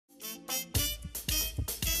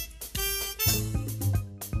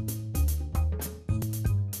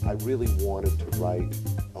I really wanted to write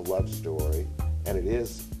a love story, and it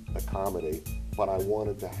is a comedy, but I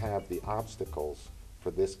wanted to have the obstacles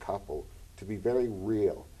for this couple to be very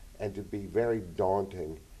real and to be very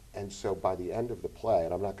daunting. And so by the end of the play,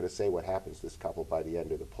 and I'm not going to say what happens to this couple by the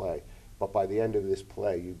end of the play, but by the end of this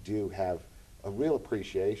play, you do have a real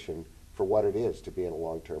appreciation for what it is to be in a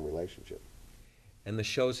long-term relationship. And the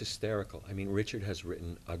show's hysterical. I mean, Richard has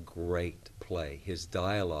written a great play. His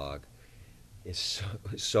dialogue is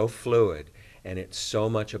so fluid, and it's so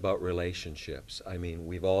much about relationships. I mean,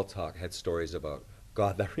 we've all had stories about,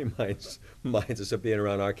 God, that reminds us of being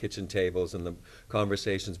around our kitchen tables and the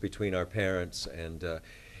conversations between our parents, and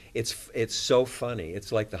it's so funny.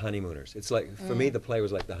 It's like The Honeymooners. It's like, for me, the play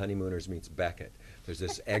was like The Honeymooners meets Beckett. There's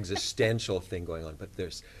this existential thing going on, but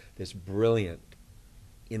there's this brilliant,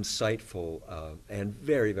 insightful, and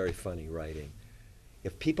very, very funny writing.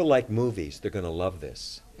 If people like movies, they're going to love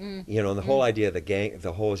this. You know, and the whole idea of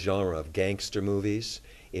the whole genre of gangster movies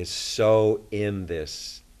is so in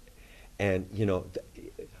this. And, you know,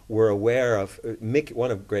 we're aware of, one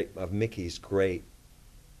of Mickey's great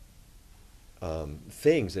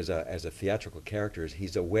things as a theatrical character is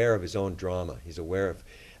he's aware of his own drama. He's aware of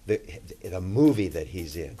the movie that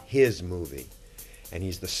he's in, his movie. And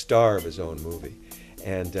he's the star of his own movie.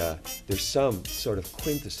 And there's some sort of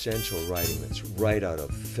quintessential writing that's right out of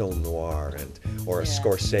film noir or a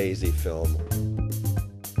Scorsese film.